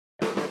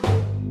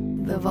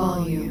the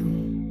volume.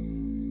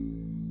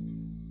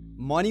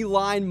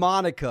 Moneyline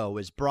Monaco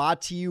is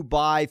brought to you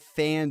by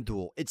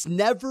FanDuel. It's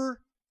never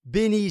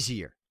been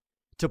easier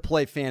to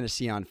play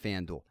fantasy on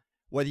FanDuel.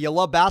 Whether you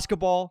love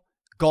basketball,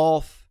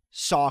 golf,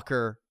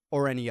 soccer,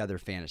 or any other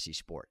fantasy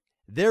sport,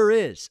 there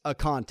is a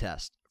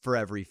contest for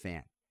every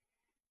fan.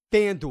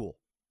 FanDuel,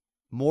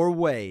 more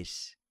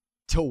ways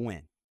to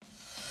win.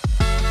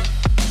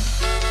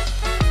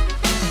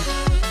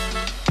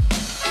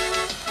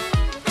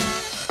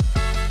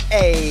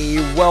 Hey,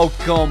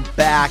 welcome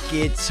back.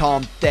 It's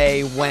Hump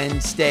Day,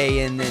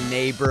 Wednesday in the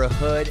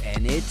neighborhood,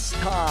 and it's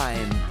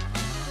time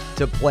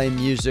to play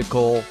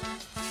musical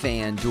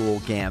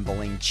FanDuel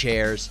gambling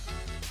chairs.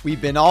 We've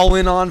been all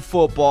in on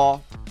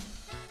football,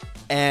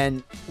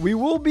 and we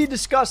will be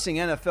discussing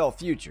NFL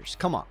futures.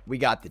 Come on, we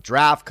got the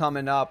draft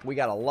coming up. We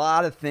got a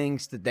lot of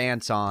things to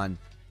dance on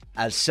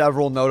as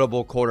several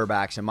notable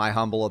quarterbacks, in my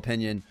humble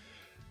opinion,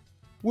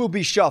 will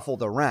be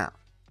shuffled around.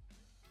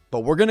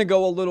 But we're going to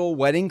go a little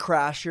Wedding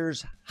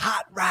Crashers,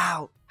 hot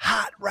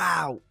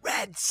route,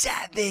 Red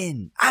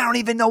 7. I don't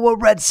even know what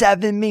Red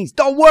 7 means.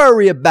 Don't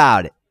worry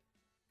about it.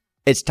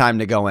 It's time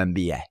to go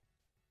NBA.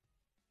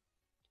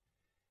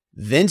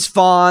 Vince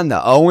Vaughn,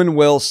 the Owen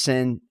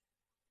Wilson,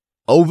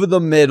 over the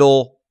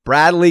middle,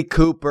 Bradley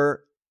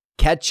Cooper,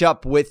 catch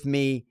up with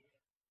me.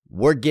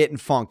 We're getting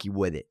funky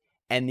with it.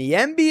 And the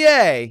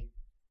NBA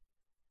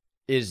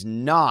is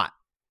not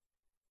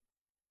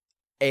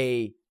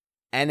a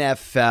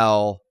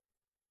NFL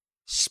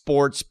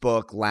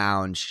sportsbook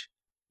lounge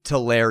to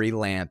Larry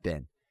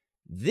Lampin.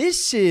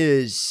 This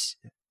is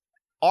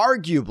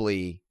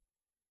arguably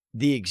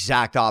the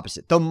exact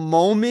opposite. The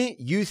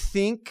moment you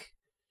think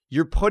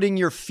you're putting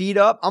your feet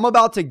up, I'm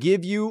about to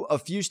give you a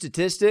few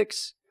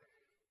statistics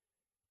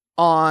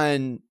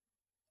on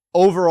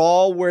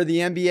overall where the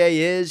NBA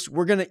is.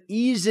 We're going to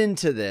ease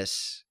into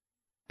this,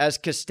 as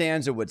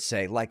Costanza would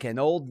say, like an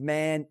old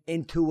man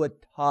into a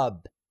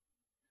tub.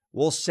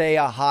 We'll say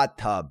a hot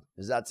tub,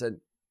 because that's a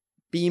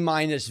B-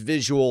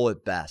 visual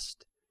at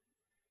best.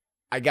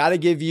 I got to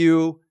give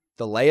you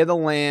the lay of the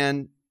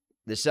land.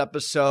 This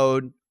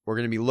episode, we're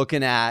going to be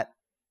looking at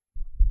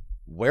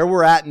where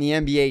we're at in the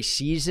NBA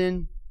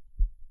season.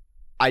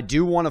 I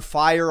do want to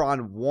fire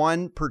on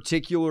one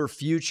particular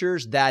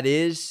futures, that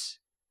is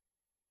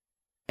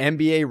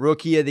NBA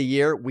Rookie of the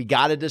Year. We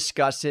got to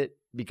discuss it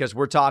because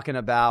we're talking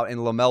about, in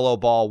LaMelo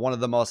Ball, one of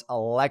the most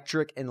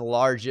electric and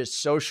largest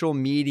social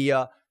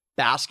media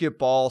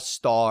basketball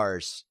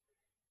stars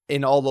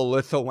in all the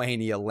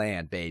Lithuania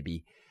land,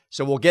 baby.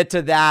 So we'll get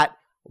to that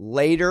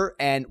later.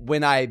 And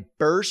when I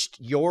burst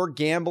your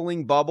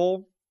gambling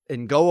bubble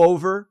and go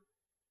over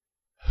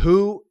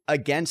who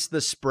against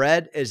the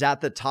spread is at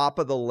the top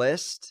of the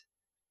list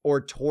or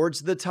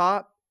towards the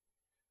top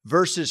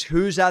versus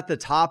who's at the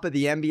top of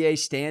the NBA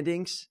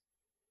standings,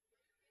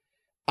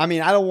 I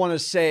mean, I don't want to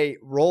say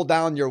roll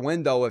down your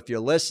window if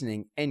you're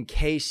listening in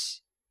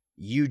case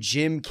you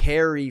Jim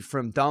Carrey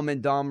from Dumb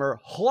and Dumber,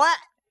 what?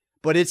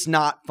 But it's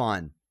not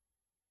fun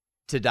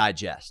to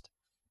digest.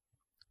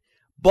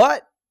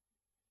 But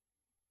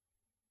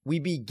we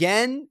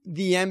began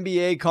the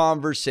NBA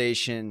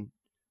conversation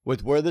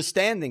with where the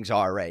standings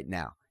are right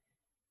now.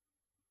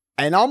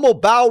 And I'm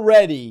about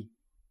ready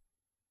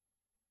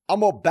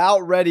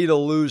to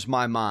lose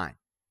my mind.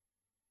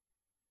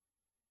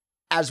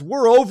 As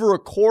we're over a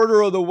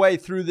quarter of the way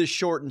through this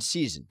shortened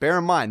season, bear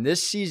in mind,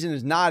 this season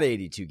is not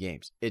 82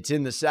 games. It's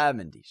in the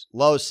 70s,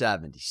 low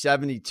 70s,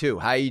 72.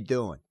 How you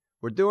doing?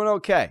 We're doing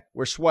okay.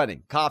 We're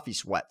sweating, coffee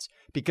sweats,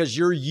 because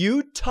your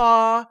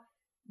Utah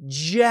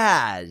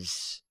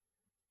Jazz,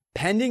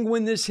 pending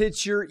when this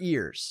hits your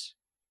ears,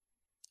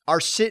 are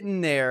sitting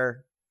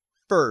there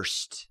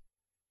first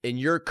in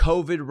your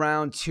COVID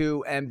round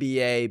 2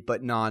 NBA,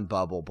 but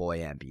non-bubble boy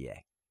NBA.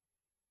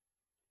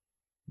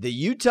 The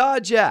Utah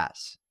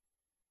Jazz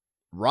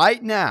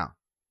right now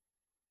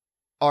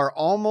are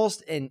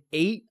almost an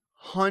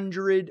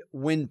 800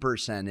 win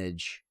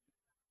percentage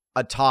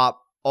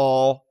atop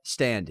all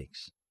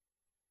standings.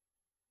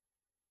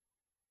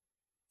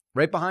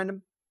 Right behind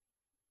them,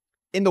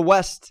 in the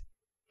West,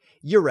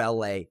 your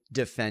LA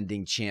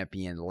defending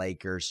champion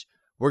Lakers.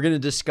 We're going to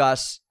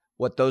discuss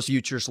what those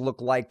futures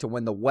look like to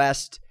win the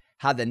West,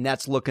 how the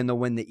Nets looking to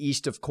win the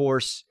East, of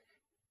course.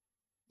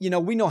 You know,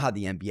 we know how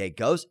the NBA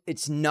goes.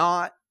 It's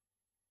not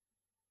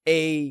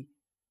a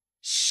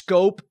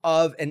scope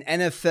of an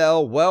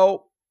NFL.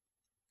 Well,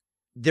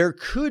 there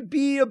could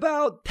be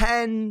about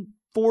 10,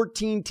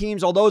 14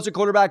 teams, although it's a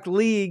quarterback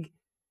league.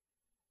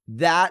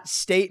 That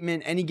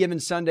statement, any given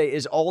Sunday,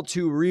 is all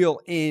too real.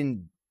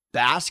 In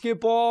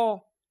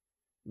basketball,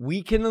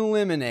 we can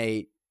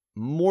eliminate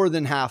more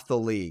than half the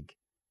league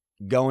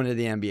going to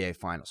the NBA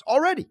Finals.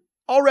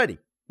 Already,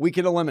 we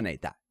can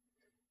eliminate that.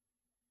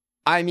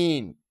 I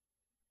mean,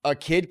 a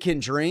kid can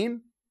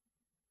dream,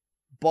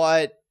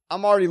 but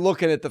I'm already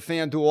looking at the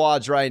FanDuel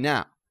odds right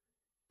now.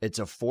 It's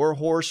a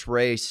 4-horse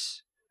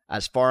race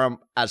as far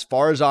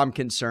as I'm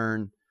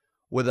concerned,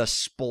 with a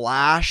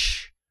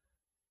splash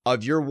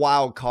of your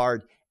wild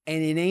card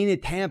and it ain't a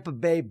Tampa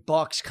Bay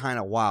Bucks kind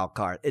of wild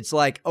card. It's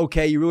like,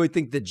 okay, you really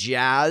think the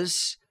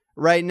Jazz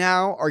right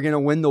now are going to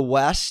win the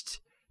West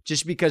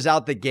just because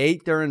out the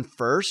gate they're in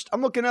first?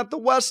 I'm looking at the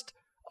West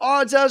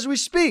odds as we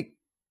speak.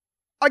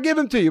 I'll give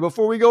them to you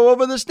before we go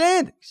over the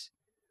standings.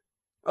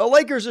 The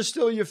Lakers are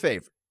still your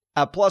favorite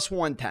at plus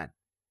 110.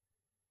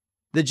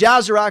 The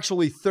Jazz are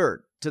actually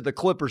third to the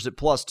Clippers at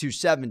plus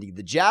 270.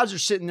 The Jazz are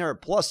sitting there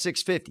at plus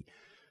 650.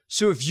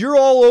 So if you're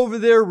all over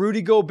there,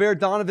 Rudy Gobert,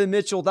 Donovan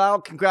Mitchell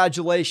out,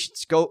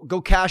 congratulations. Go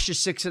cash your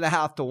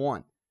 6.5 to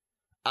 1.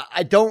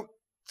 I don't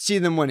see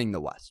them winning the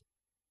West.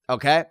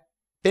 Okay?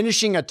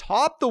 Finishing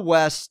atop the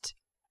West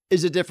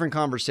is a different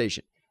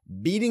conversation.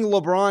 Beating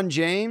LeBron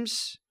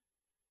James,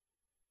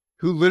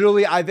 who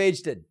literally I've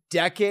aged a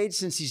decade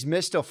since he's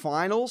missed a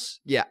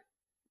finals. Yeah,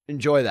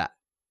 enjoy that.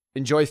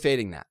 Enjoy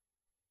fading that.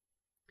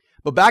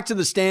 But back to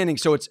the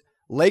standings. So it's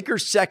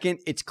Lakers second.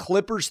 It's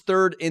Clippers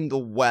third in the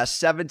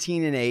West,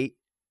 17-8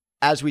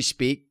 as we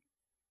speak.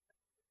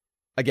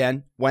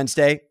 Again,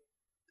 Wednesday,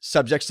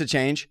 subjects to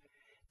change.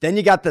 Then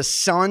you got the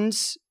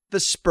Suns, the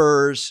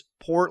Spurs,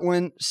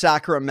 Portland,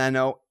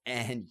 Sacramento,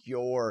 and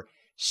your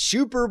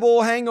Super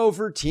Bowl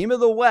hangover team of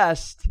the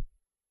West,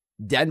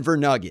 Denver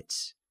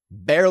Nuggets.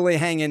 Barely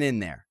hanging in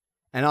there.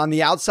 And on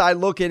the outside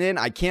looking in,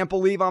 I can't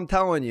believe I'm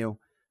telling you,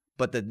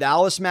 but the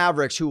Dallas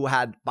Mavericks, who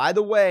had, by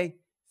the way,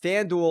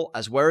 FanDuel,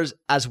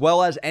 as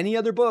well as any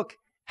other book,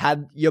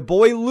 had your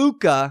boy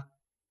Luka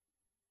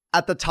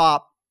at the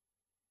top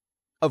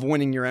of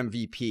winning your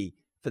MVP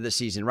for the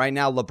season. Right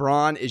now,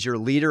 LeBron is your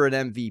leader at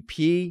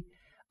MVP.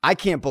 I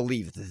can't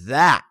believe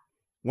that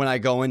when I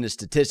go into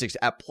statistics.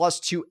 At plus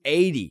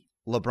 280,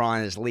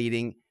 LeBron is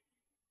leading.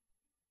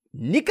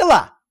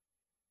 Nikola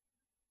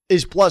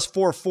is plus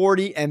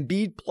 440,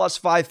 Embiid plus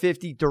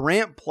 550,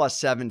 Durant plus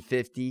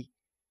 750,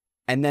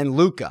 and then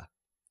Luka,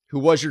 who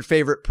was your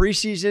favorite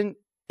preseason,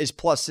 is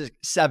plus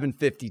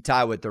 750,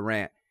 tie with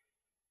Durant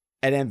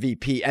at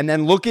MVP. And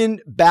then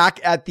looking back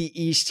at the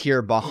East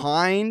here,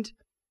 behind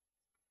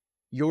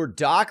your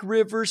Doc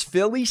Rivers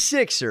Philly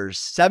Sixers,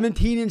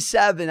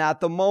 17-7 at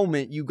the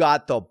moment, you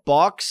got the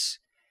Bucks,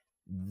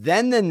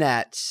 then the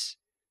Nets,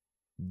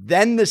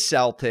 then the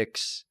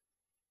Celtics,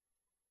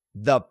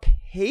 the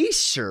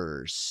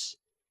Pacers,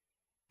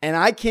 and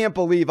I can't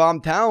believe I'm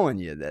telling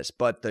you this,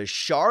 but the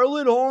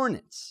Charlotte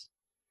Hornets,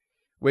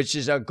 which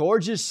is a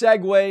gorgeous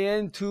segue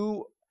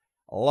into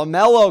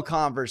LaMelo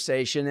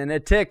conversation and a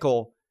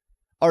tickle,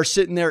 are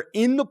sitting there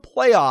in the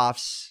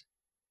playoffs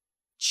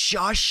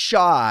just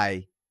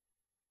shy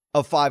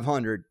of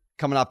 500,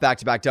 coming off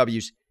back-to-back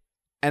W's,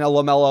 and a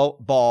LaMelo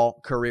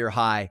Ball career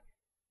high,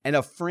 and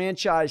a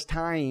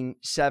franchise-tying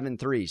 7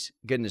 threes.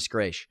 Goodness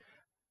gracious.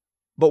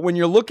 But when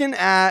you're looking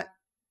at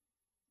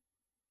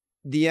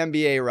the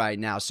NBA right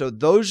now, so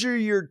those are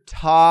your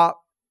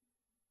top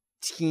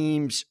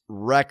teams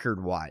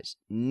record-wise.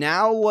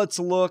 Now let's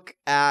look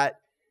at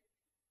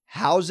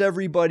how's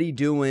everybody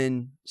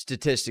doing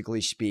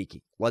statistically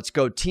speaking. Let's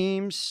go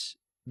teams,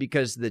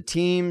 because the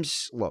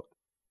teams, look,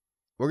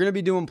 we're going to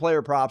be doing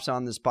player props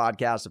on this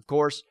podcast, of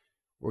course.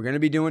 We're going to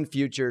be doing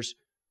futures.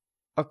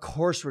 Of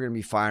course, we're going to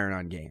be firing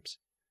on games.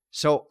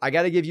 So I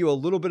got to give you a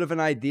little bit of an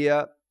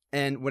idea.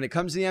 And when it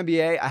comes to the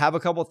NBA, I have a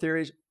couple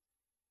theories.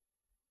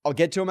 I'll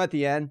get to them at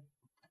the end.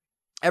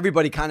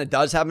 Everybody kind of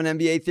does have an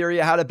NBA theory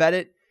of how to bet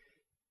it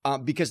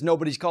because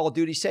nobody's Call of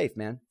Duty safe,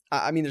 man.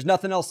 I mean, there's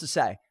nothing else to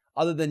say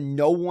other than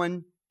no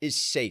one is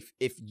safe.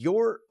 If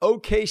your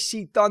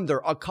OKC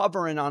Thunder are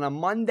covering on a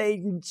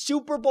Monday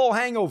Super Bowl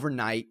hangover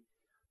night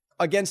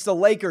against the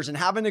Lakers and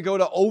having to go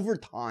to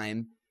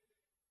overtime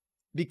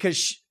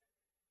because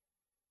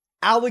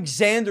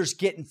Alexander's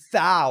getting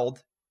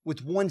fouled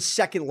with 1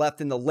 second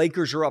left and the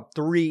Lakers are up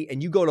 3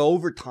 and you go to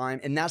overtime,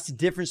 and that's the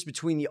difference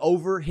between the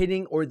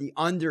over-hitting or the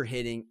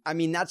under-hitting. I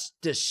mean, that's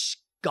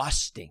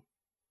disgusting.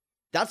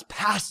 That's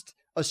past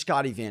a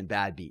Scotty Van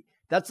Bad beat.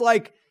 That's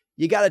like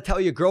you got to tell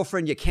your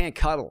girlfriend you can't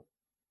cuddle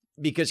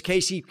because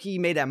KCP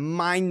made a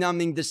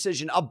mind-numbing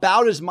decision,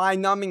 about as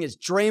mind-numbing as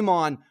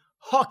Draymond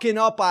hucking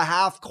up a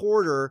half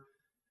quarter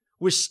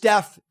with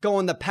Steph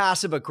going the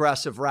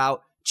passive-aggressive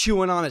route,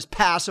 chewing on his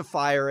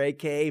pacifier,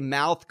 a.k.a.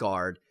 mouth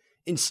guard,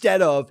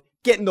 instead of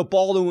getting the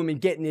ball to him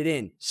and getting it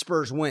in.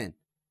 Spurs win.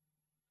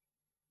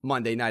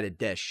 Monday night at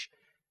Dish.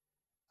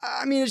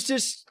 I mean, it's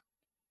just,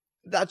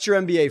 that's your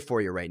NBA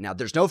for you right now.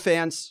 There's no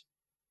fans.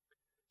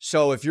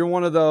 So if you're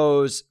one of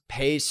those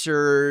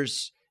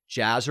Pacers,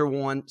 Jazz are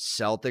 1,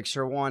 Celtics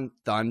are 1,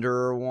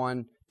 Thunder are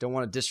 1, don't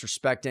want to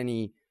disrespect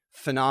any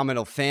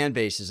phenomenal fan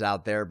bases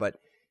out there, but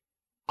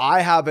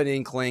I have an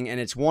inkling, and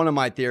it's one of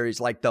my theories,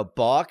 like the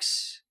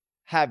Bucks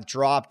have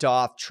dropped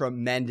off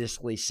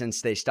tremendously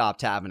since they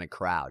stopped having a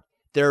crowd.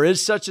 There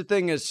is such a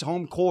thing as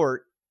home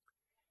court,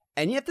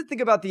 and you have to think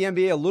about the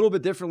NBA a little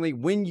bit differently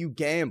when you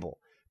gamble,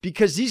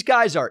 because these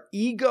guys are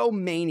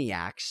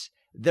egomaniacs.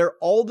 They're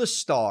all the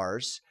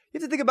stars. You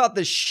have to think about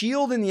the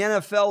Shield in the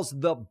NFL's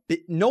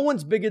no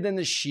one's bigger than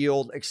the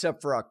Shield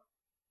except for a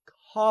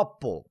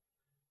couple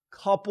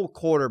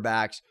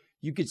quarterbacks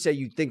you could say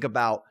you think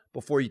about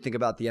before you think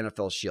about the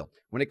NFL Shield.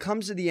 When it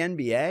comes to the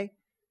NBA,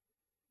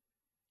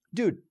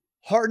 Dude,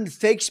 Harden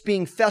fakes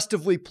being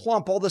festively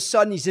plump. All of a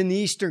sudden, he's in the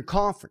Eastern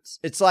Conference.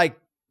 It's like,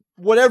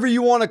 whatever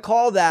you want to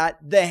call that,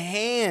 the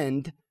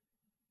hand,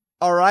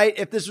 all right?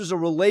 If this was a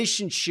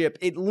relationship,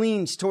 it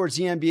leans towards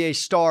the NBA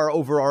star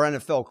over our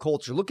NFL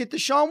culture. Look at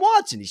Deshaun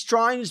Watson. He's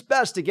trying his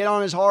best to get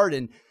on his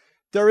Harden.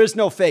 There is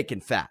no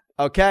faking fat,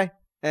 okay?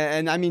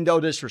 And I mean, no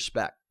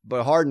disrespect,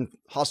 but Harden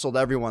hustled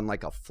everyone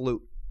like a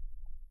flute.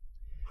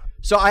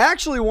 So I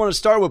actually want to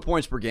start with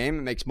points per game.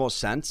 It makes most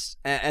sense.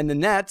 And the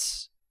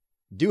Nets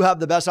do have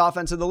the best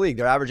offense in the league.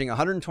 They're averaging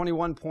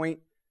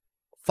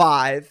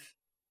 121.5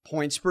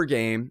 points per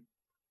game,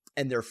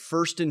 and they're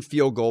first in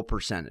field goal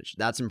percentage.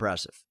 That's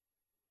impressive.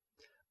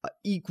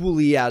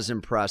 Equally as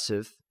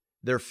impressive,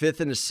 they're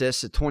fifth in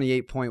assists at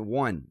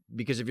 28.1.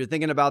 Because if you're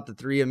thinking about the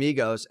three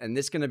amigos, and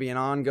this is going to be an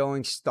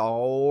ongoing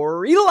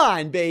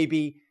storyline,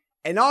 baby,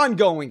 an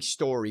ongoing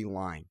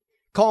storyline.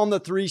 Call them the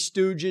Three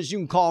Stooges. You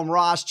can call them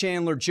Ross,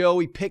 Chandler,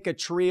 Joey. Pick a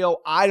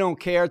trio. I don't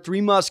care. Three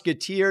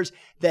Musketeers,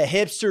 the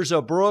hipsters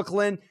of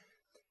Brooklyn.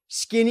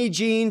 Skinny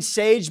jeans,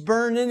 sage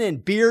burning,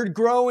 and beard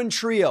growing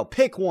trio.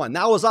 Pick one.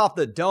 That was off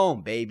the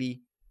dome,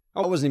 baby.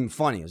 Oh, it wasn't even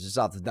funny. It was just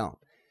off the dome.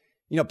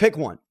 Pick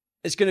one.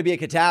 It's going to be a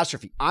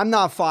catastrophe. I'm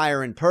not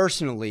firing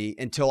personally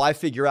until I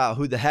figure out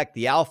who the heck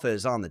the alpha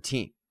is on the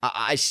team.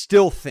 I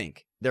still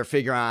think they're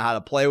figuring out how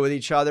to play with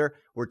each other.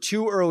 We're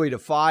too early to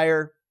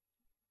fire.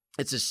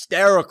 It's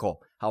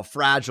hysterical how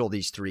fragile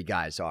these three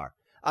guys are.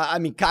 I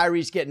mean,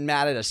 Kyrie's getting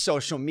mad at a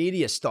social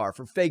media star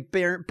for fake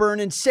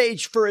burning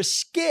sage for a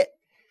skit.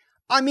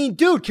 I mean,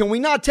 dude, can we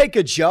not take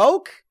a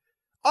joke?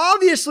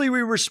 Obviously,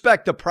 we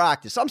respect the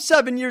practice. I'm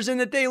 7 years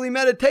into daily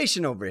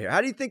meditation over here. How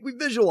do you think we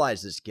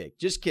visualize this gig?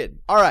 Just kidding.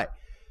 All right.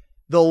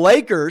 The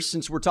Lakers,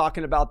 since we're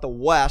talking about the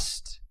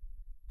West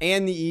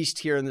and the East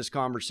here in this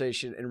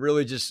conversation and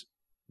really just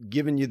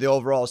giving you the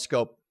overall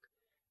scope,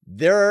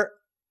 they're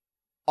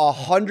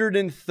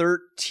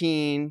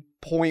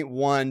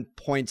 113.1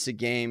 points a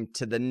game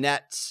to the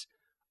Nets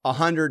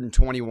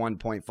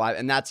 121.5.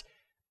 And that's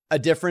a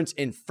difference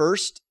in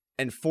first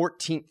and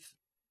 14th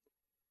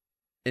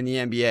in the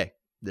NBA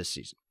this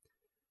season.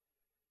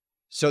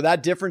 So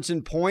that difference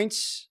in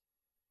points,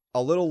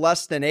 a little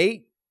less than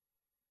 8.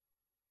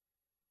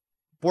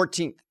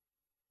 14th.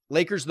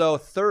 Lakers, though,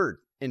 third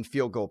in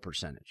field goal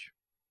percentage.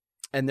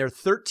 And they're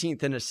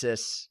 13th in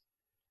assists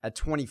at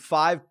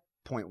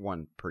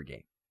 25.1 per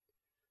game.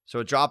 So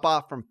a drop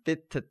off from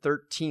 5th to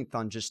 13th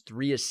on just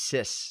 3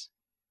 assists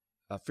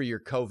for your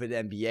COVID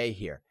NBA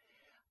here.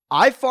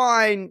 I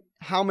find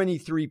how many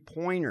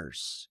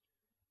three-pointers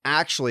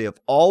actually of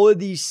all of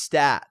these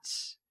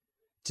stats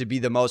to be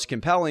the most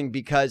compelling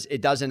because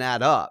it doesn't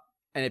add up.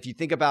 And if you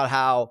think about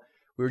how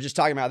we were just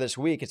talking about this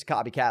week, it's a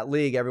copycat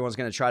league. Everyone's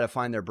going to try to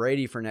find their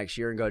Brady for next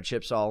year and go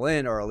chips all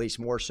in, or at least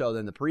more so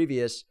than the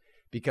previous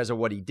because of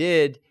what he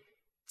did.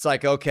 It's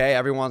like, okay,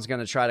 everyone's going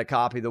to try to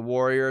copy the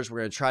Warriors. We're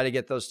going to try to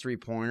get those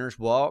three-pointers.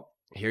 Well,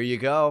 here you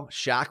go.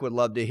 Shaq would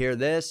love to hear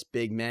this.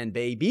 Big man,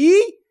 baby.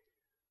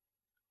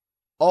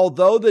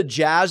 Although the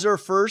Jazz are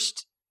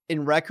first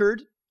in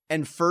record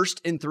and first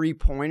in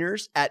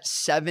three-pointers at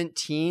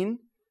 17,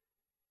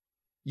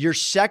 your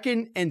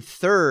second and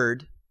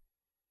third,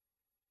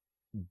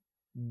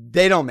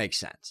 they don't make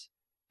sense.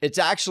 It's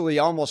actually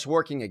almost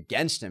working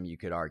against him, you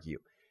could argue,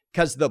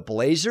 because the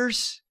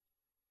Blazers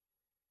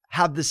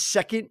have the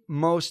second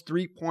most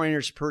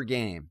three-pointers per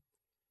game,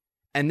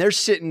 and they're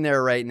sitting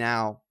there right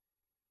now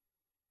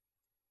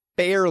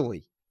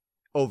barely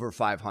over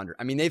 500.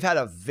 I mean, they've had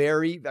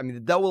they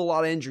dealt with a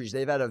lot of injuries.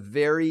 They've had a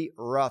very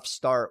rough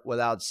start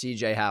without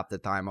CJ half the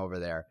time over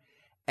there.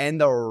 And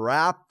the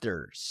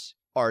Raptors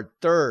are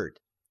third,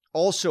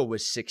 also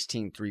with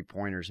 16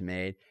 three-pointers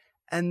made.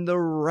 And the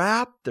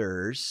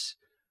Raptors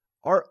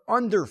are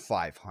under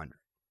 500.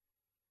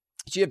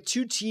 So you have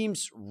two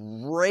teams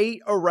right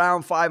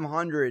around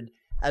 500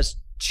 as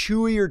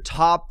two of your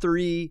top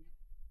three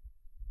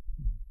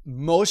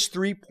most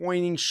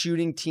three-pointing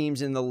shooting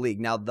teams in the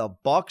league. Now, the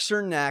Bucks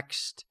are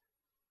next,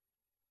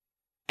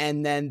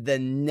 and then the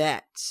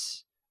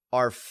Nets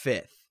are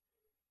fifth.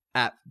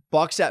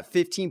 Bucks at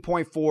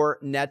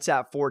 15.4, Nets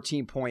at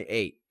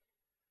 14.8.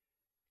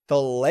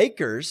 The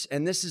Lakers,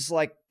 and this is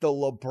like the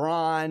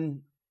LeBron,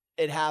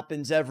 it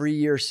happens every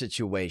year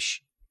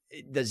situation.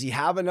 Does he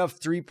have enough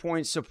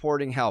three-point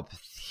supporting help?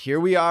 Here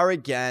we are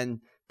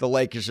again. The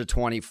Lakers are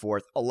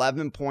 24th,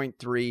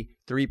 11.3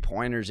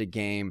 three-pointers a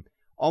game,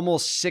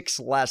 almost 6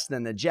 less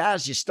than the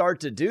Jazz. You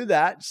start to do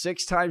that.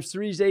 6 times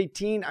 3 is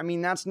 18. I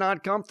mean, that's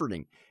not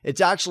comforting.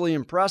 It's actually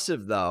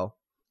impressive, though,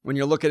 when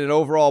you're looking at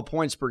overall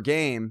points per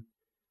game,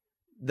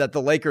 that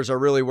the Lakers are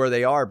really where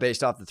they are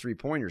based off the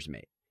three-pointers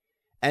made.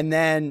 And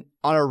then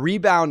on a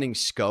rebounding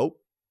scope,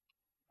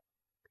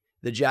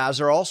 the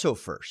Jazz are also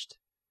first.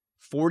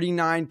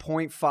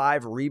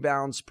 49.5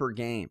 rebounds per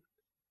game.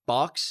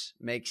 Bucks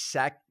makes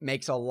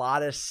a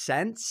lot of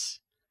sense.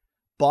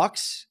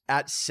 Bucks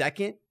at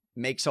second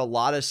makes a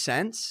lot of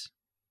sense.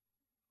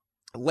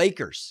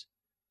 Lakers,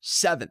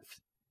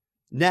 7th.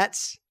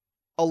 Nets,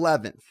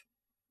 11th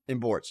in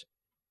boards.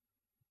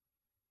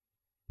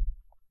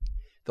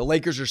 The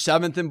Lakers are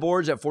 7th in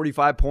boards at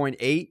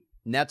 45.8.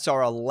 Nets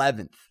are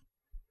 11th.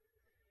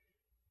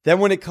 Then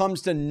when it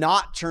comes to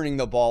not turning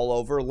the ball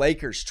over,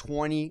 Lakers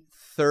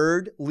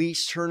 23rd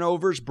least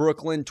turnovers,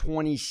 Brooklyn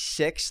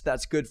 26th.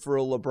 That's good for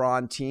a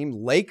LeBron team.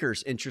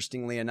 Lakers,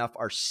 interestingly enough,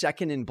 are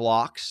 2nd in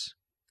blocks.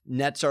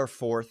 Nets are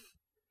 4th.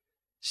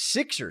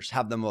 Sixers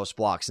have the most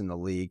blocks in the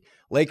league.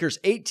 Lakers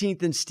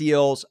 18th in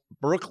steals,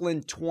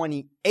 Brooklyn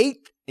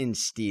 28th in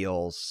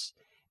steals.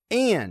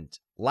 And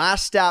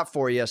last stat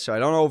for you, so I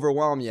don't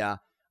overwhelm you,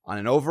 on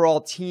an overall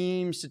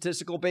team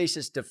statistical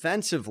basis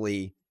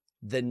defensively,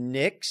 the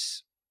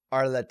Knicks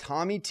are the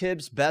Tommy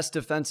Tibbs best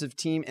defensive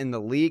team in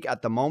the league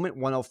at the moment,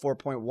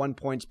 104.1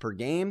 points per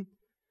game.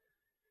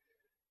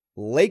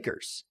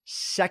 Lakers,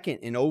 2nd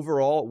in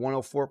overall,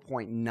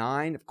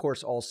 104.9. Of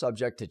course, all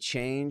subject to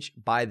change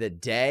by the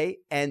day.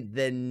 And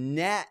the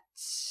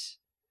Nets,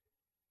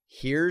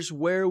 here's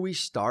where we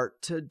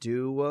start to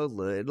do a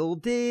little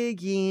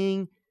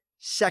digging.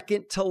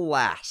 2nd to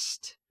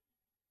last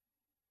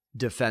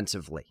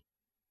defensively.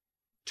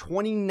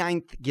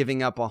 29th,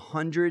 giving up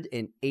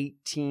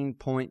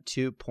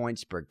 118.2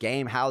 points per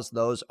game. How's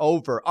those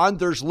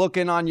over-unders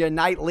looking on your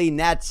nightly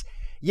Nets?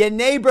 Your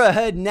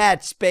neighborhood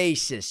Nets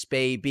basis,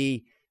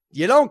 baby.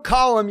 You don't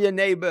call them your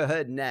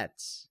neighborhood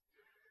Nets.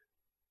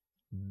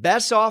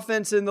 Best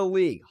offense in the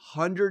league,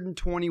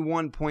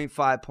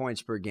 121.5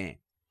 points per game.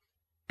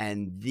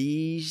 And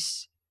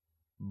these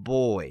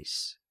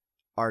boys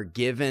are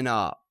giving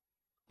up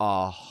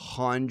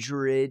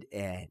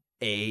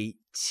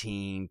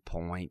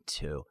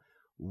 118.2.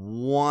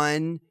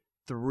 1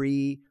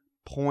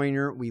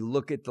 3-pointer. We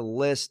look at the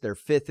list. They're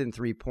 5th in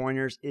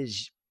 3-pointers.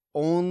 Is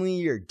only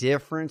your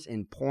difference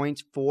in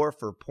points for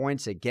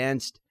points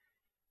against.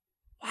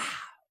 Wow.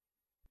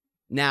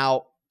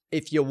 Now,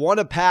 if you want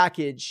to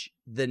package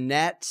the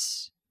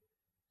Nets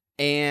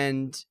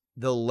and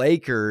the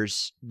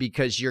Lakers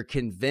because you're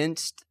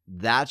convinced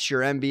that's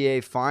your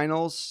NBA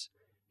Finals,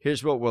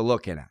 here's what we're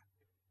looking at.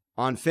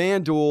 On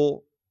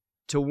FanDuel,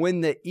 to win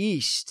the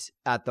East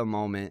at the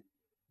moment,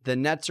 the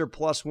Nets are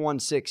plus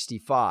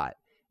 165.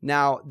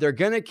 Now, they're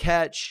going to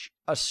catch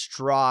a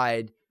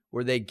stride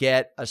where they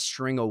get a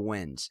string of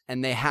wins.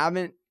 And they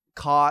haven't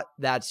caught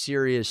that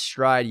serious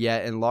stride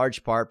yet, in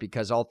large part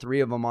because all 3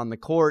 of them on the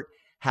court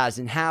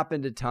hasn't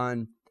happened a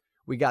ton.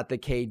 We got the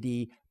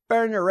KD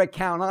burner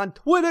account on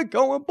Twitter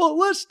going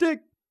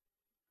ballistic.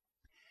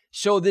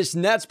 So this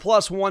Nets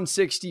plus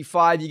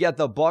 165, you got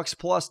the Bucks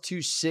plus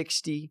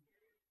 260,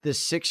 the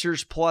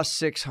Sixers plus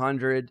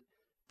 600,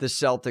 the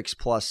Celtics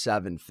plus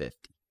 750.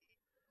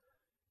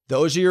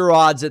 Those are your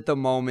odds at the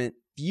moment,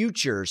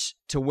 futures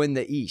to win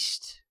the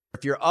East.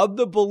 If you're of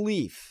the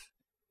belief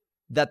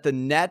that the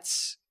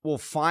Nets will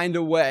find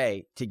a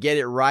way to get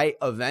it right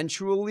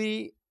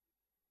eventually,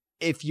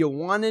 if you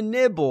want to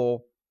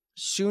nibble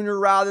sooner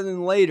rather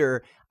than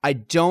later, I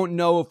don't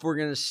know if we're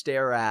going to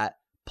stare at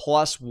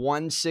plus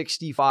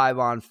 165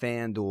 on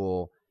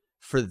FanDuel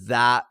for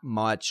that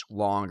much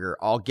longer.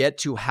 I'll get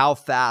to how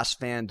fast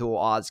FanDuel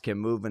odds can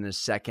move in a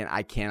second.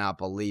 I cannot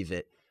believe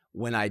it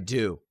when I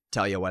do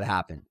tell you what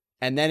happened.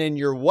 And then in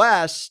your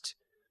West,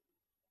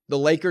 the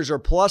Lakers are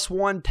plus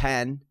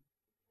 110.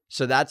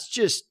 So that's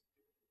just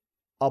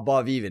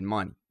above even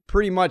money.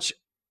 Pretty much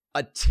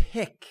a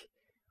tick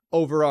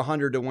over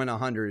 100 to win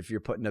 100 if you're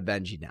putting a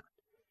Benji down.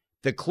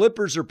 The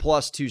Clippers are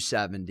plus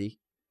 270.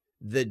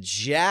 The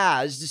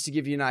Jazz, just to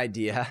give you an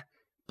idea,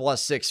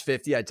 plus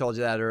 650. I told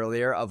you that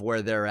earlier of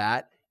where they're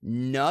at.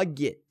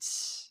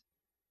 Nuggets,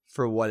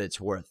 for what it's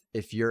worth.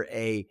 If you're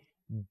a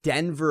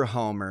Denver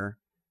homer,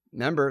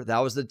 remember, that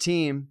was the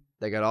team.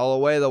 They got all the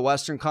way to the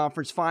Western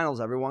Conference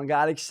Finals. Everyone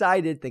got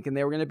excited thinking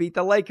they were going to beat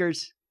the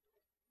Lakers.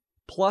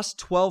 Plus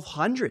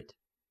 1,200.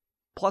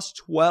 Plus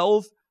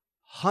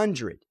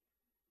 1,200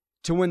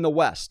 to win the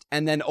West.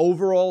 And then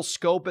overall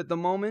scope at the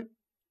moment,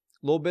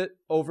 a little bit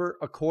over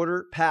a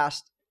quarter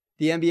past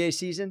the NBA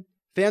season.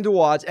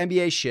 FanDuel odds,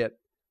 NBA ship,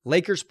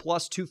 Lakers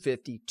plus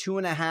 250,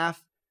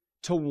 2.5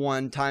 to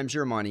 1 times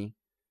your money.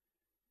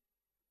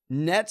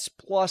 Nets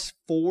plus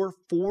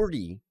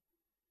 440.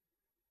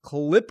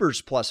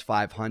 Clippers plus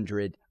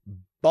 500,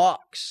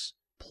 Bucks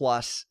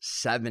plus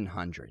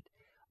 700.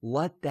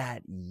 Let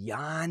that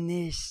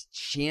Giannis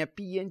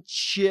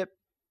championship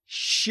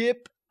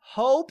ship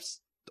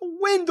hopes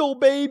dwindle,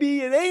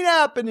 baby. It ain't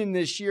happening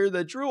this year.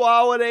 The Drew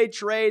Holiday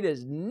trade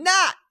is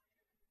not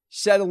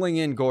settling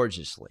in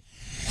gorgeously.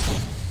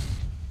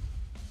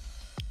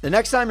 The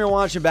next time you're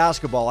watching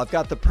basketball, I've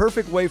got the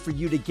perfect way for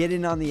you to get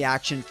in on the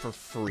action for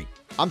free.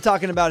 I'm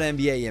talking about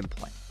NBA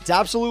in-play. It's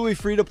absolutely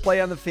free to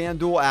play on the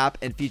FanDuel app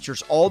and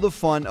features all the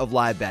fun of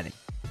live betting.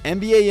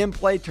 NBA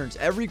in-play turns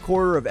every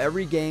quarter of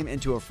every game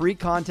into a free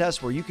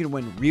contest where you can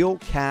win real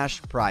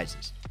cash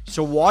prizes.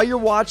 So while you're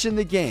watching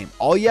the game,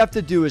 all you have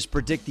to do is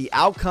predict the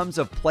outcomes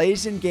of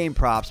plays and game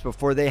props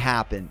before they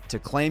happen to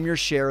claim your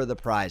share of the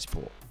prize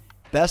pool.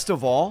 Best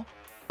of all,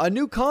 a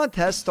new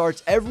contest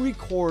starts every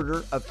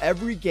quarter of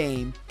every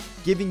game,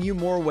 giving you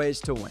more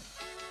ways to win.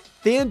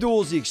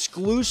 FanDuel is the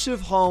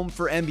exclusive home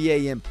for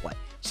NBA in-play.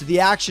 So the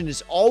action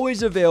is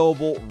always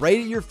available right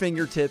at your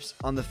fingertips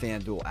on the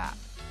FanDuel app.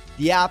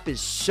 The app is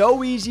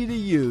so easy to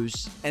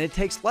use, and it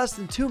takes less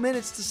than 2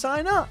 minutes to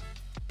sign up.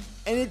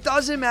 And it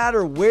doesn't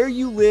matter where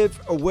you live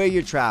or where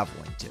you're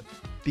traveling to,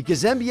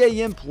 because NBA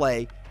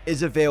in-play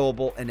is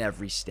available in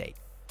every state.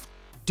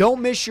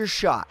 Don't miss your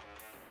shot.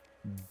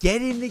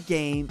 Get in the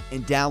game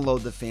and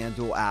download the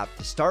FanDuel app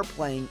to start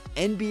playing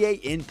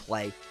NBA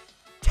in-play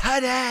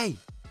today.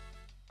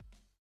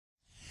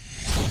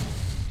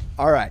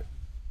 All right.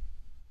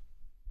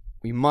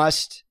 We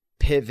must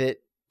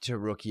pivot to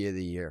Rookie of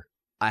the Year.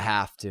 I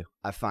have to.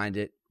 I find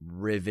it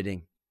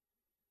riveting.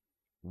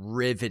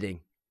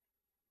 Riveting.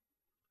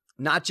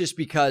 Not just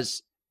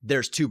because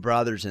there's two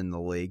brothers in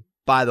the league.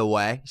 By the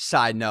way,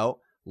 side note,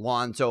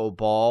 Lonzo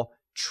Ball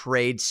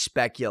trade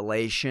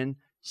speculation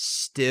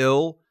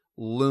still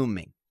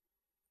looming.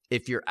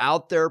 If you're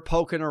out there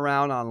poking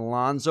around on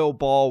Lonzo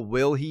Ball,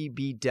 will he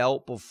be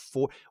dealt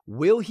before?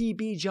 Will he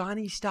be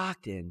Johnny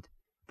Stockton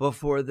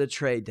before the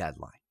trade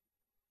deadline?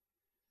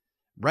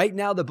 Right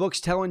now, the book's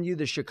telling you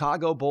the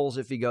Chicago Bulls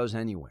if he goes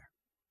anywhere.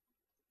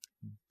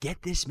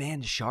 Get this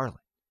man to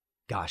Charlotte.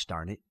 Gosh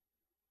darn it.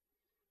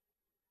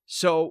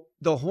 So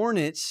the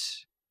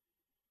Hornets,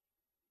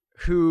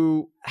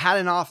 who had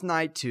an off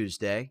night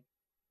Tuesday,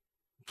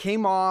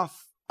 came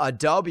off a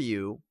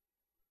W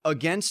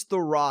against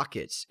the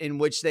Rockets in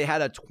which they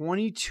had a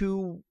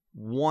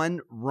 22-1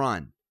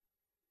 run.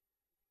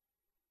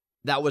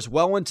 That was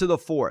well into the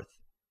fourth.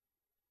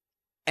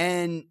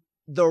 And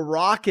the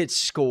Rockets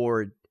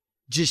scored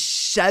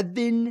just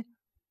 7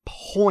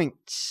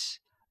 points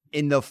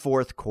in the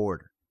fourth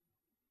quarter.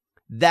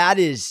 That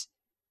is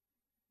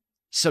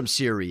some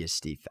serious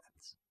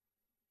defense.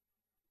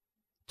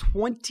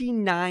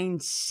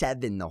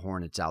 29-7 the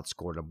Hornets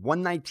outscored them.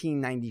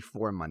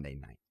 119-94 Monday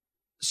night.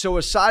 So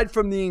aside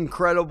from the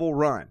incredible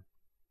run,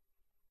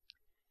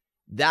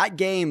 that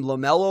game,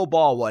 LaMelo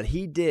Ball, what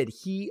he did,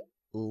 he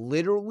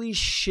literally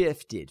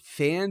shifted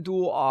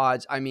FanDuel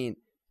odds. I mean,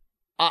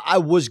 I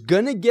was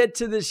going to get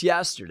to this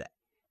yesterday,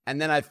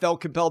 and then I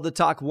felt compelled to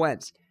talk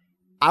Wentz.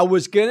 I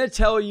was going to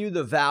tell you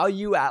the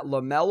value at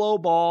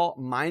LaMelo Ball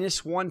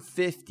minus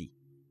 150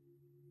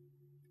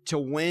 to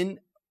win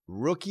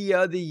Rookie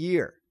of the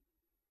Year,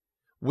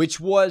 which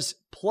was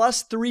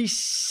plus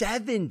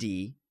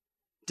 370,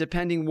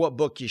 depending what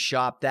book you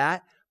shopped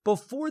at,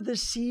 before the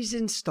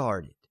season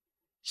started.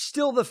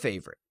 Still the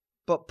favorite,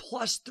 but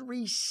plus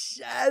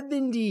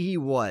 370 he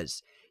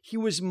was. He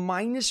was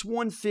minus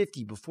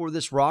 150 before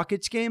this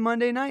Rockets game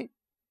Monday night.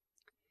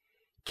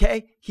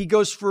 Okay, he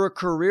goes for a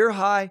career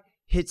high,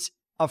 hits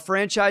a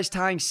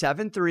franchise-tying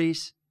 7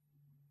 threes.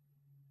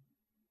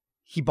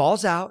 He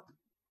balls out.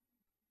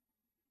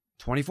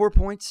 24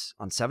 points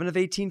on 7 of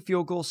 18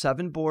 field goals,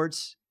 7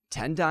 boards,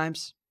 10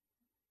 dimes.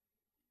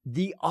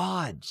 The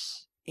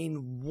odds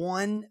in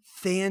one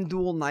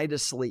FanDuel night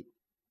of sleep.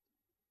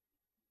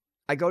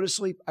 I go to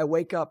sleep, I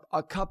wake up,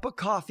 a cup of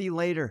coffee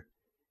later,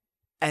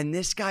 and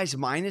this guy's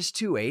minus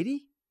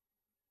 280?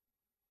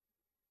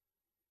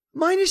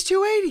 Minus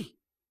 280.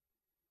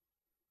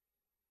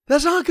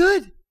 That's not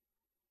good.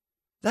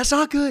 That's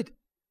not good.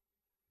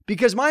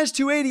 Because minus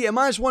 280 and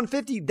minus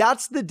 150,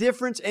 that's the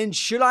difference. And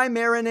should I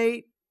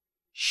marinate?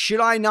 Should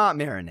I not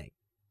marinate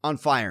on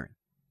firing?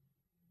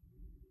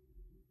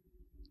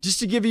 Just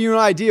to give you an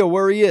idea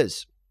where he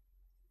is.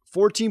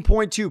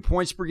 14.2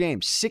 points per game.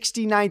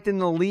 69th in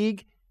the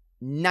league.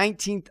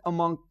 19th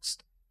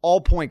amongst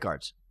all point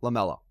guards.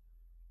 LaMelo.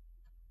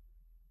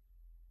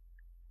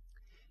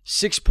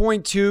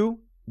 6.2.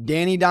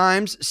 Danny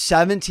Dimes.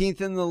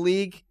 17th in the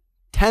league.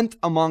 10th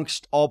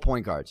amongst all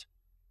point guards.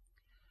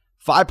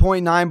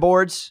 5.9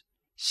 boards.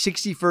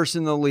 61st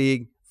in the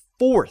league.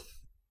 4th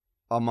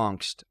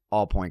amongst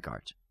all point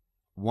guards.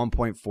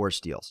 1.4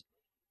 steals.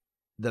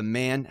 The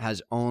man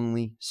has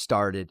only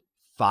started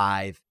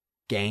 5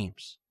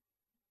 games.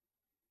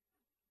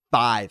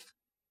 5.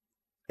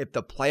 If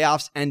the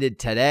playoffs ended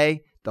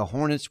today, the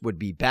Hornets would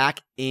be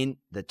back in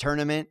the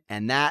tournament,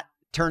 and that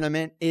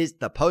tournament is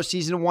the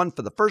postseason one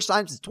for the first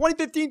time since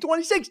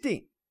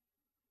 2015-2016.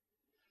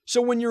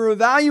 So when you're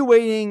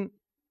evaluating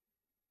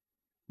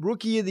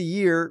Rookie of the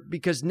Year,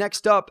 because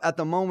next up at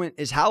the moment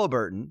is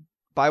Halliburton,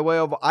 by way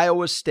of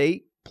Iowa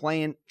State,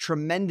 playing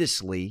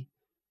tremendously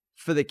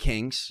for the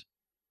Kings.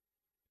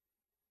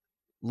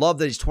 Love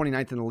that he's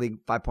 29th in the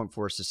league,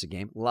 5.4 assists a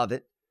game. Love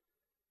it.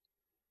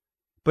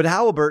 But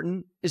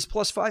Halliburton is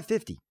plus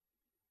 550.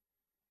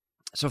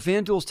 So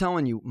FanDuel's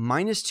telling you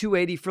minus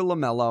 280 for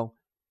LaMelo,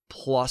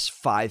 plus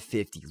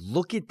 550.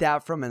 Look at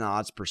that from an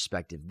odds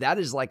perspective. That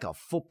is like a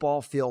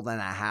football field and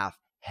a half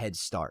head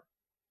start.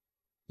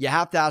 You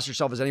have to ask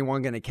yourself, is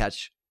anyone going to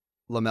catch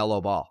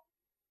LaMelo Ball?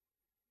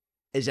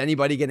 Is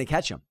anybody going to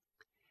catch him?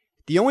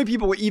 The only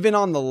people even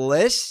on the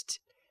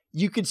list,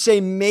 you could say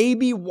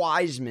maybe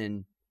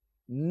Wiseman,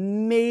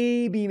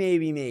 maybe.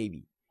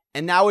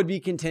 And that would be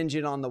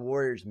contingent on the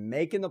Warriors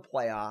making the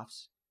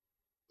playoffs.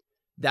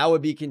 That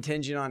would be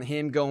contingent on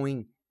him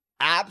going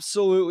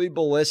absolutely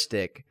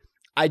ballistic.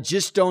 I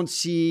just don't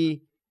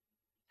see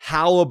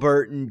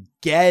Halliburton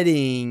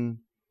getting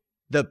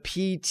the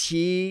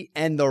PT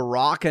and the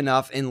rock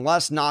enough,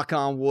 unless, knock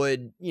on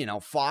wood,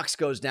 Fox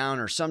goes down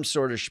or some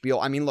sort of spiel.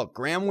 I mean, look,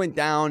 Graham went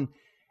down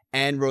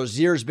and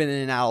Rozier's been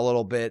in and out a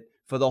little bit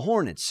for the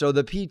Hornets. So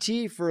the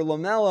PT for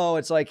LaMelo,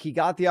 it's like he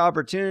got the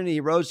opportunity, he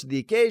rose to the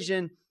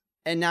occasion,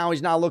 and now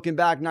he's not looking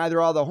back. Neither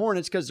are the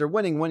Hornets because they're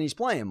winning when he's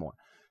playing more.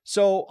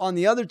 So on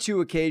the other two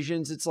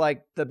occasions, it's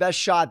like the best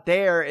shot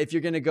there, if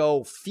you're going to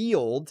go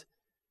field,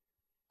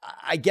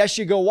 I guess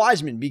you go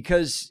Wiseman,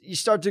 because you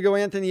start to go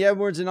Anthony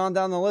Edwards and on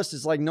down the list.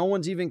 It's like no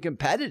one's even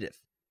competitive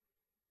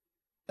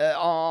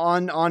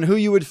on who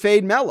you would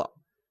fade Melo.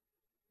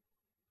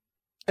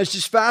 It's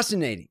just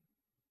fascinating.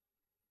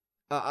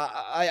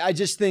 I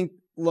just think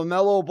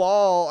LaMelo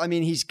Ball, I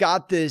mean, he's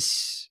got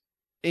this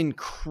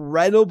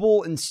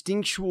incredible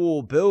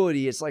instinctual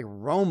ability. It's like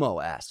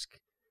Romo-esque.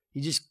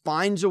 He just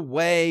finds a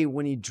way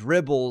when he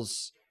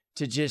dribbles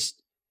to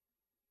just,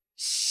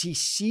 he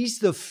sees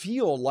the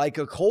field like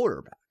a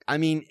quarterback. I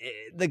mean,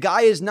 the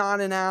guy is not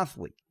an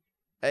athlete.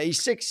 He's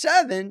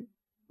 6'7",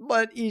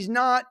 but he's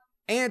not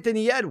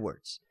Anthony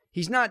Edwards.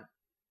 He's not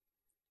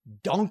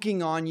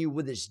dunking on you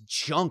with his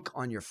junk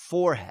on your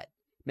forehead,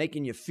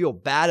 making you feel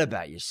bad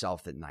about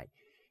yourself at night.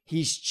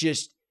 He's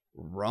just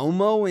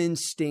Romo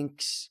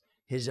instincts,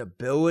 his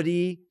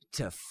ability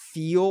to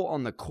feel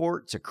on the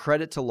court. It's a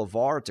credit to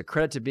LeVar. It's a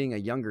credit to being a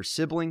younger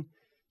sibling.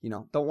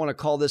 Don't want to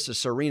call this a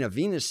Serena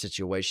Venus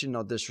situation.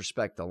 No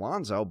disrespect to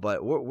Lonzo,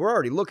 but we're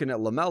already looking at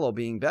LaMelo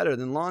being better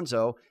than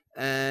Lonzo,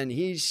 and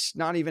he's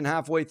not even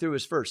halfway through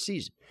his first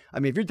season. I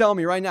mean, if you're telling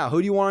me right now, who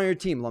do you want on your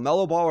team,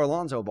 LaMelo Ball or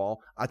Lonzo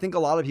Ball? I think a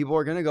lot of people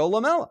are going to go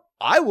LaMelo.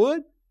 I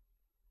would.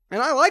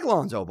 And I like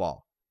Lonzo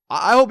Ball.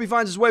 I hope he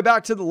finds his way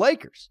back to the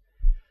Lakers.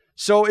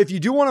 So if you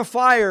do want to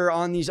fire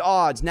on these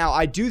odds, now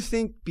I do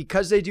think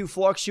because they do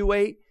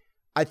fluctuate,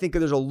 I think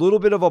there's a little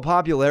bit of a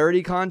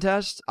popularity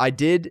contest. I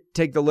did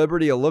take the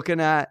liberty of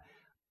looking at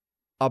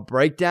a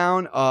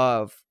breakdown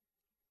of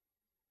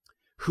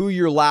who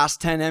your last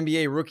 10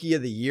 NBA Rookie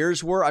of the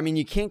Years were. I mean,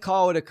 you can't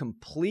call it a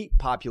complete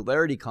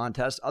popularity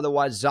contest.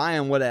 Otherwise,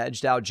 Zion would have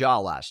edged out Ja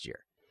last year.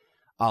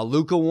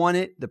 Luka won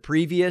it the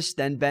previous,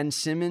 then Ben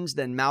Simmons,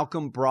 then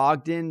Malcolm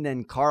Brogdon,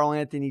 then Karl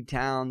Anthony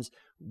Towns,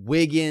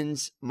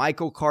 Wiggins,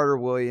 Michael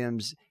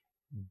Carter-Williams,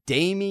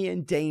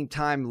 Dame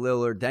Time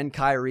Lillard, then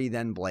Kyrie,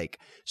 then Blake.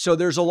 So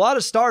there's a lot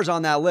of stars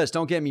on that list,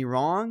 don't get me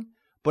wrong.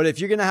 But if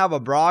you're going to have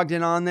a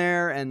Brogdon on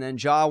there and then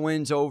Ja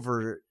wins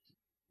over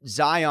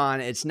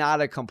Zion, it's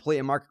not a complete,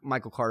 and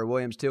Michael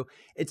Carter-Williams too,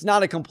 it's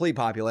not a complete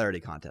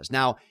popularity contest.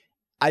 Now,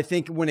 I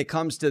think when it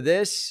comes to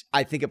this,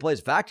 I think it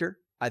plays a factor.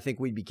 I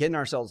think we'd be kidding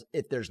ourselves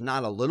if there's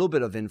not a little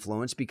bit of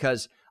influence,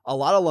 because a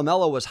lot of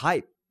LaMelo was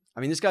hype. I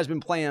mean, this guy's been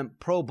playing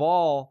pro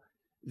ball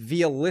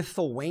via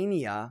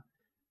Lithuania,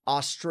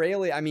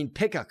 Australia. I mean,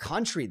 pick a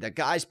country the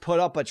guy's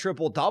put up a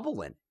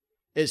triple-double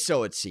in,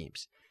 so it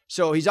seems.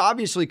 So he's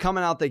obviously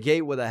coming out the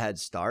gate with a head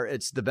start.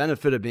 It's the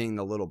benefit of being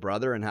the little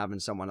brother and having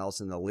someone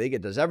else in the league.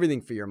 It does everything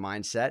for your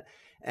mindset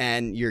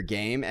and your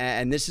game.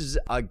 And this is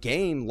a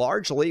game,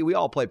 largely, we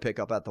all play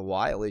pickup at the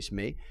Y, at least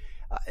me.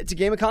 It's a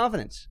game of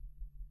confidence.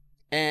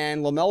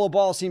 And LaMelo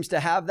Ball seems to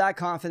have that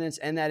confidence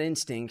and that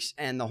instincts,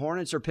 and the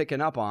Hornets are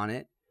picking up on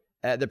it.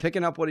 They're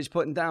picking up what he's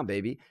putting down,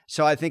 baby.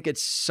 So I think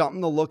it's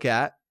something to look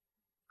at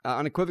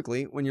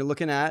unequivocally when you're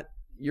looking at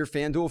your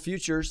FanDuel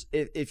futures.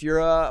 If you're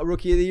a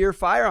Rookie of the Year,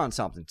 fire on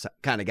something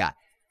kind of guy.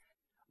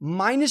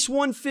 Minus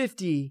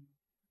 150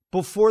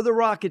 before the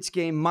Rockets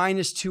game,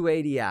 minus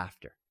 280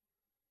 after.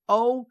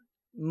 Oh,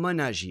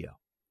 Menaggio.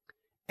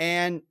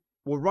 And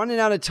we're running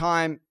out of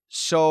time,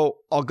 so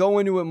I'll go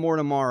into it more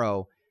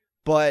tomorrow.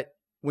 But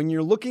when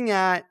you're looking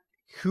at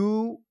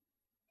who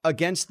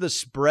against the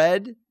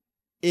spread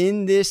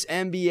in this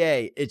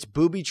NBA, it's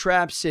booby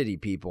trap city,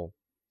 people.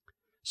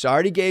 So I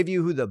already gave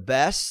you who the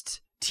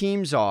best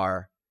teams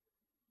are,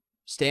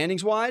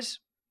 standings-wise,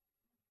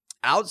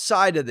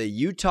 outside of the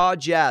Utah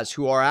Jazz,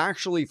 who are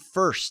actually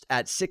first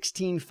at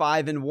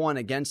 16-5-1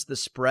 against the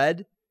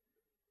spread.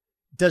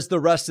 Does the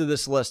rest of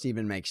this list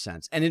even make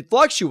sense? And it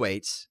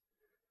fluctuates.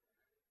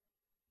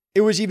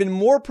 It was even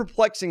more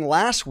perplexing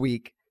last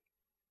week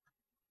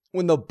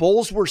when the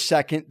Bulls were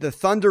second, the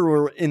Thunder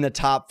were in the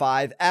top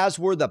 5, as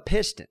were the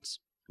Pistons.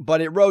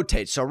 But it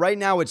rotates. So right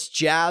now it's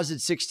Jazz at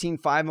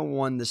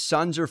 16-5-1. The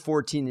Suns are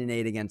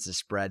 14-8 against the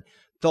spread.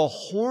 The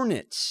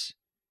Hornets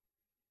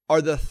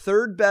are the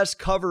third best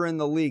cover in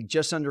the league,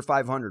 just under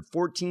 500,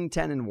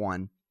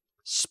 14-10-1.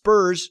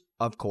 Spurs,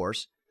 of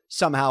course,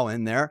 somehow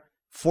in there,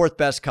 fourth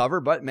best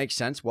cover, but makes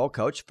sense. Well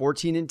coached,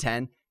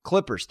 14-10.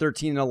 Clippers,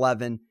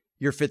 13-11,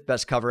 your fifth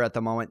best cover at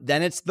the moment.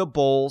 Then it's the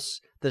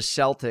Bulls, the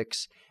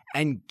Celtics,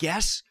 and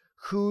guess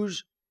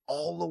who's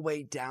all the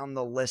way down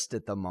the list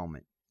at the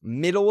moment?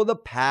 Middle of the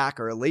pack,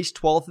 or at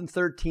least 12th and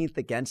 13th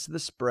against the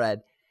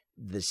spread,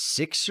 the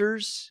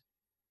Sixers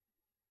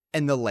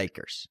and the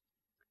Lakers.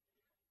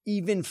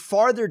 Even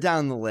farther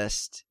down the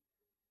list,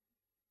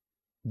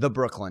 the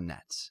Brooklyn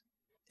Nets.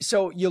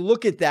 So you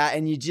look at that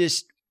and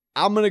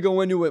I'm going to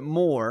go into it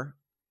more.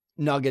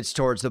 Nuggets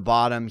towards the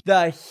bottom.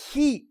 The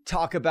Heat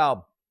talk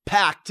about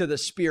packed to the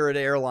Spirit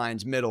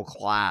Airlines middle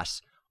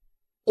class.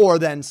 or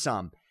then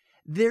some.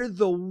 They're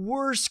the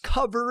worst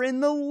cover in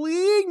the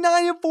league.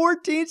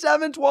 9-14,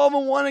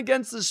 7-12-1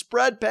 against the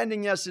spread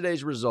pending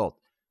yesterday's result.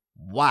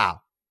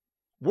 Wow.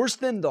 Worse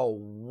than the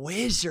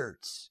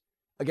Wizards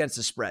against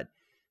the spread.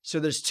 So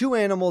there's two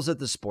animals at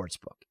the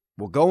sportsbook.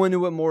 We'll go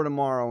into it more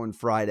tomorrow and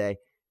Friday.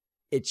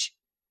 It's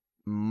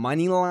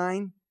money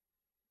line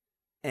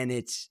and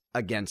it's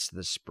against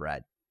the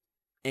spread.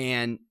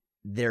 And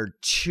they're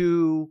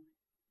two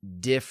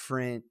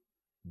different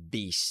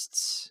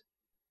beasts.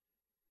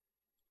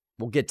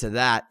 We'll get to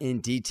that in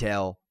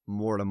detail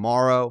more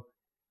tomorrow.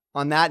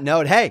 On that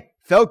note, hey,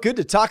 felt good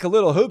to talk a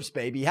little hoops,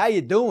 baby. How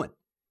you doing?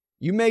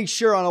 You make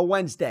sure on a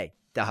Wednesday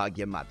to hug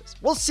your mothers.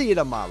 We'll see you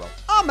tomorrow.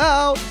 I'm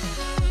out.